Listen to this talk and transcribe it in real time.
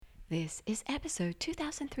This is episode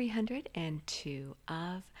 2302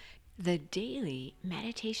 of the Daily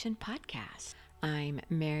Meditation Podcast. I'm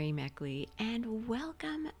Mary Meckley, and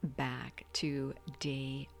welcome back to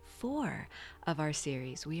day 4 of our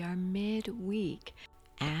series. We are midweek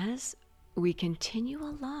as we continue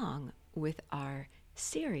along with our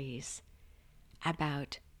series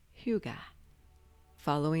about Hygge,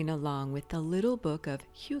 following along with the little book of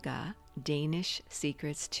Hygge, Danish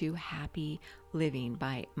Secrets to Happy Living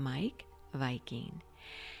by Mike Viking.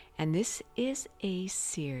 And this is a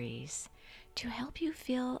series to help you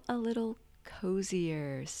feel a little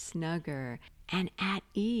cozier, snugger, and at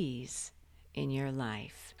ease in your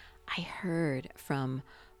life. I heard from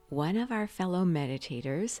one of our fellow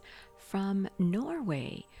meditators from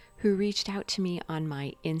Norway who reached out to me on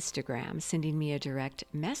my Instagram, sending me a direct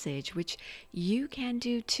message, which you can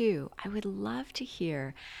do too. I would love to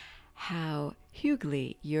hear how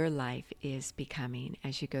hygge your life is becoming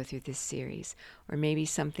as you go through this series, or maybe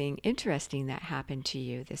something interesting that happened to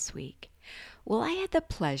you this week. Well, I had the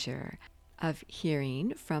pleasure of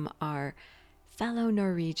hearing from our fellow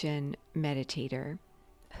Norwegian meditator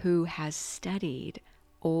who has studied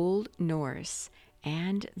Old Norse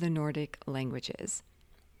and the Nordic languages.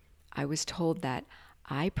 I was told that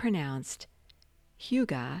I pronounced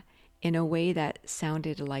Hygge in a way that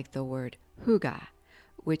sounded like the word hugge,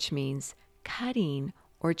 which means cutting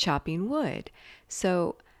or chopping wood.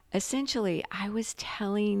 So essentially, I was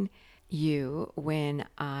telling you when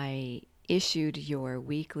I issued your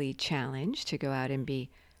weekly challenge to go out and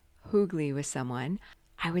be hygge with someone,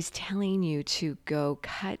 I was telling you to go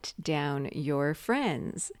cut down your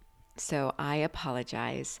friends. So I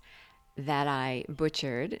apologize that I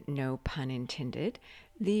butchered, no pun intended,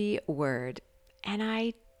 the word, and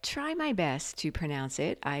I try my best to pronounce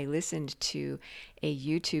it. I listened to a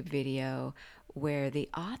YouTube video where the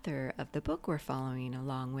author of the book we're following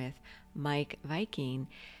along with, Mike Viking,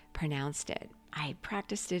 pronounced it. I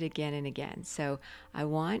practiced it again and again. So I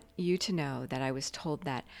want you to know that I was told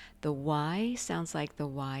that the Y sounds like the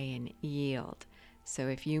Y in yield. So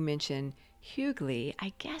if you mention hygge,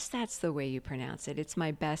 I guess that's the way you pronounce it. It's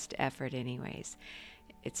my best effort anyways.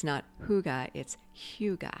 It's not hygge, it's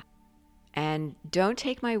hygge. And don't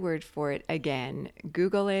take my word for it again.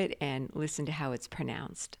 Google it and listen to how it's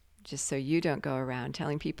pronounced, just so you don't go around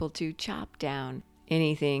telling people to chop down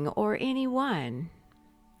anything or anyone.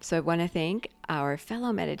 So I want to thank our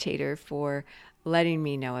fellow meditator for letting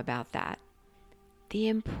me know about that. The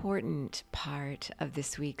important part of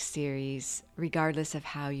this week's series, regardless of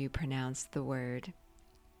how you pronounce the word,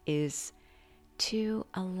 is to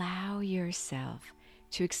allow yourself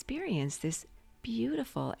to experience this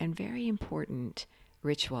beautiful and very important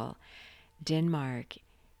ritual. Denmark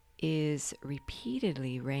is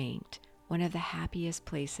repeatedly ranked one of the happiest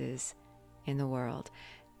places in the world.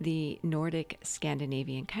 The Nordic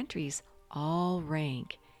Scandinavian countries all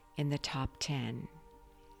rank in the top 10,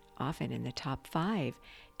 often in the top 5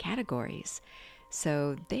 categories.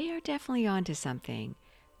 So they are definitely onto something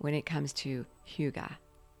when it comes to hygge.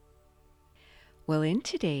 Well, in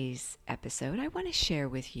today's episode, I want to share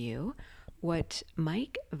with you what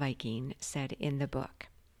Mike Viking said in the book.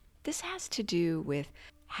 This has to do with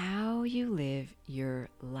how you live your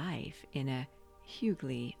life in a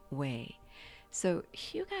hygge way. So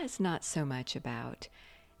hygge is not so much about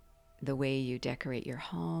the way you decorate your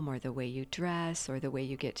home or the way you dress or the way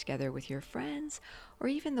you get together with your friends or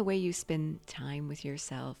even the way you spend time with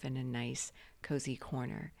yourself in a nice, cozy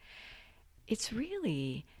corner. It's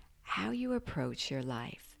really how you approach your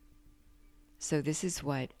life. So this is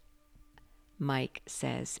what Mike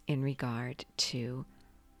says in regard to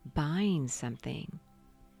buying something.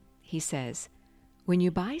 He says, when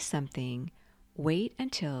you buy something, wait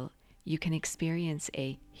until you can experience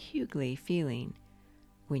a hygge feeling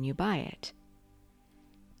when you buy it.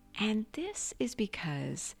 And this is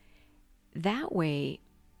because that way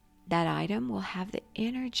that item will have the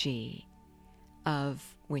energy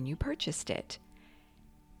of when you purchased it.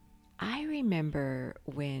 I remember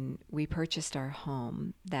when we purchased our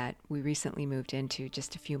home that we recently moved into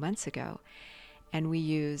just a few months ago, and we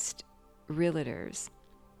used realtors.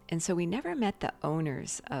 And so we never met the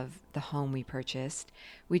owners of the home we purchased.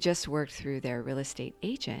 We just worked through their real estate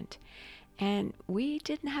agent. And we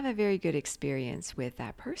didn't have a very good experience with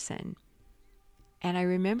that person. And I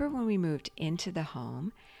remember when we moved into the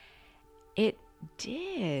home, it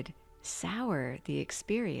did sour the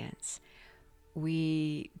experience.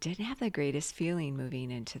 We didn't have the greatest feeling moving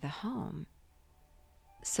into the home.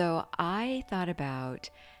 So I thought about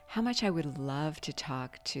how much I would love to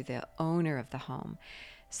talk to the owner of the home.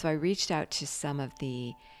 So I reached out to some of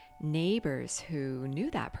the neighbors who knew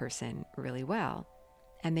that person really well.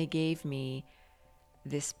 And they gave me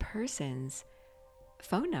this person's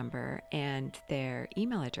phone number and their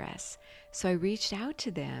email address. So I reached out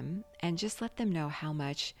to them and just let them know how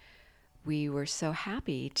much we were so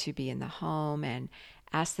happy to be in the home and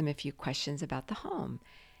asked them a few questions about the home.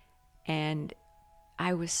 And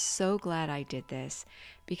I was so glad I did this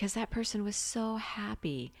because that person was so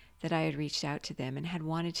happy that I had reached out to them and had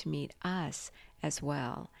wanted to meet us as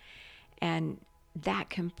well. And that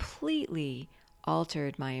completely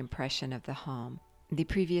altered my impression of the home. The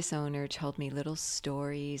previous owner told me little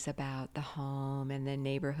stories about the home and the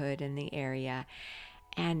neighborhood and the area.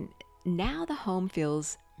 And now the home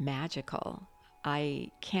feels magical. I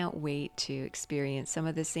can't wait to experience some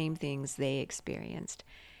of the same things they experienced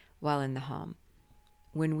while in the home.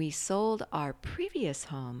 When we sold our previous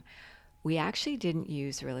home, we actually didn't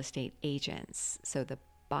use real estate agents. So the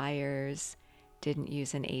buyers didn't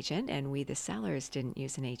use an agent and we, the sellers, didn't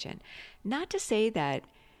use an agent. Not to say that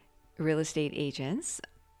real estate agents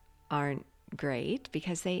aren't great,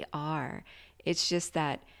 because they are. It's just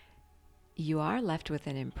that you are left with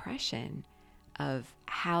an impression of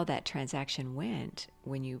how that transaction went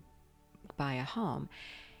when you buy a home.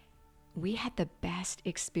 We had the best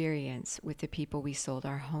experience with the people we sold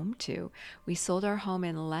our home to. We sold our home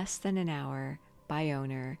in less than an hour by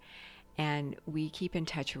owner, and we keep in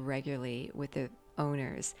touch regularly with the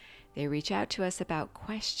owners. They reach out to us about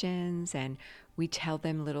questions, and we tell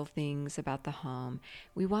them little things about the home.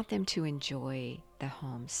 We want them to enjoy the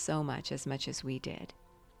home so much as we did.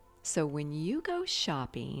 So when you go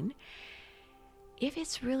shopping, if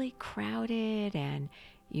it's really crowded and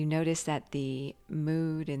you notice that the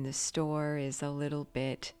mood in the store is a little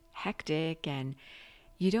bit hectic and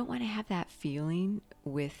you don't want to have that feeling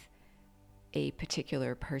with a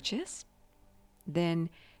particular purchase, then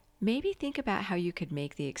maybe think about how you could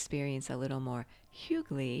make the experience a little more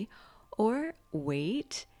hugely, or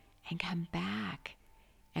wait and come back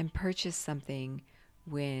and purchase something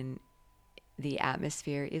when the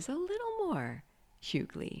atmosphere is a little more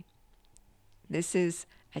hugely. This is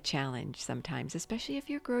a challenge sometimes, especially if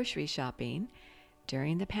you're grocery shopping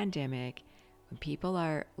during the pandemic, when people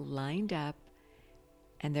are lined up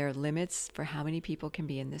and there are limits for how many people can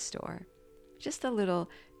be in the store. Just a little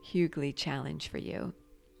hugely challenge for you.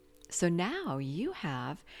 So now you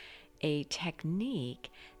have a technique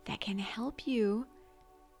that can help you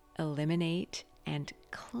eliminate and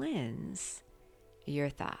cleanse your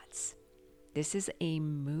thoughts. This is a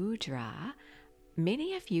mudra.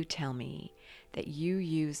 Many of you tell me that you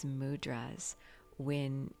use mudras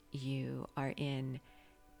when you are in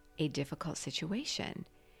a difficult situation.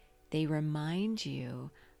 They remind you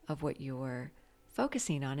of what you're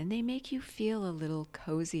focusing on, and they make you feel a little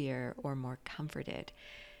cozier or more comforted.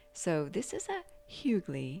 So this is a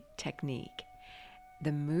hugely technique.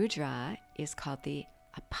 The mudra is called the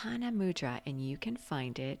Apana Mudra, and you can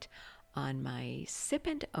find it on my Sip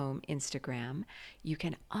and Om Instagram. You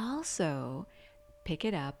can also pick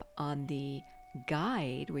it up on the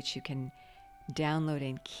guide, which you can download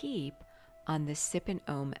and keep on the Sip and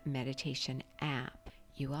Om meditation app.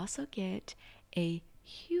 You also get a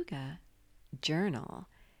Huga journal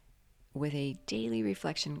with a daily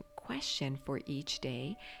reflection question for each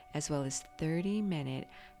day, as well as 30-minute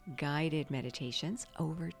guided meditations,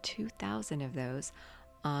 over 2,000 of those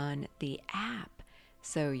on the app.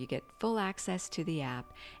 So you get full access to the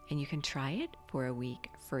app and you can try it for a week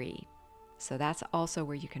free. So that's also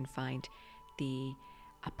where you can find the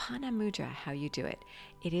Apana Mudra, how you do it.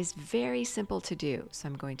 It is very simple to do, so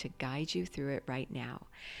I'm going to guide you through it right now.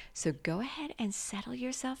 So go ahead and settle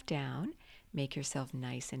yourself down, make yourself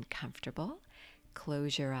nice and comfortable.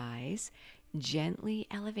 Close your eyes, gently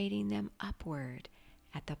elevating them upward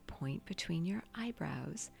at the point between your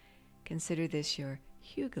eyebrows. Consider this your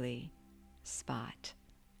hugely spot.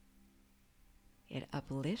 It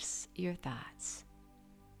uplifts your thoughts.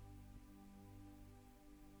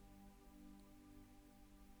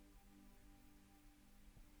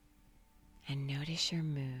 And notice your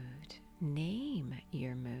mood. Name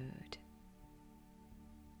your mood.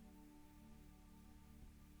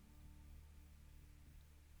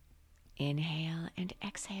 Inhale and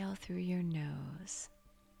exhale through your nose.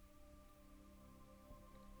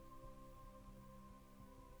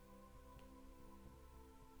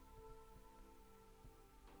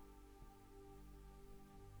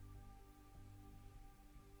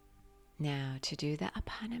 Now, to do the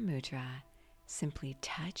Apana Mudra, simply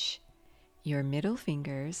touch your middle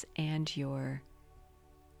fingers and your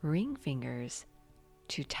ring fingers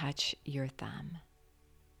to touch your thumb.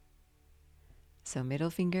 So middle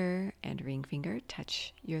finger and ring finger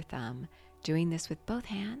touch your thumb, doing this with both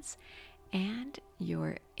hands, and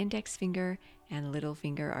your index finger and little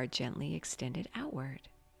finger are gently extended outward.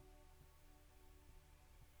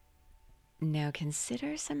 Now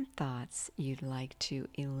consider some thoughts you'd like to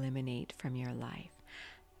eliminate from your life.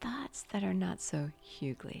 Thoughts that are not so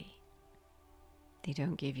hugely. They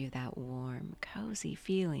don't give you that warm, cozy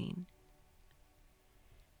feeling.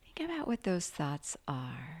 Think about what those thoughts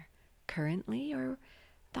are currently, or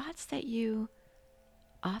thoughts that you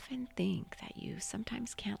often think that you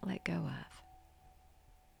sometimes can't let go of.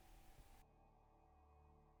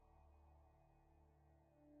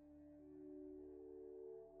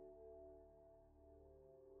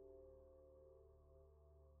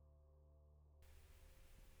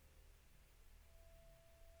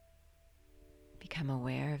 Become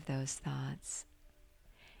aware of those thoughts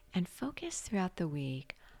and focus throughout the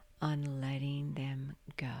week on letting them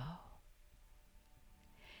go.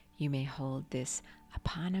 You may hold this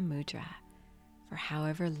Apana Mudra for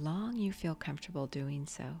however long you feel comfortable doing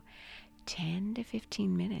so. 10 to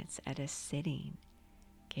 15 minutes at a sitting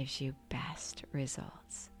gives you best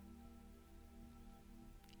results.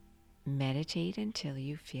 Meditate until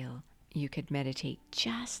you feel you could meditate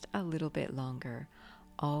just a little bit longer.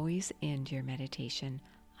 Always end your meditation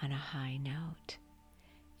on a high note.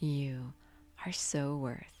 You are so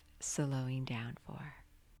worth slowing down for.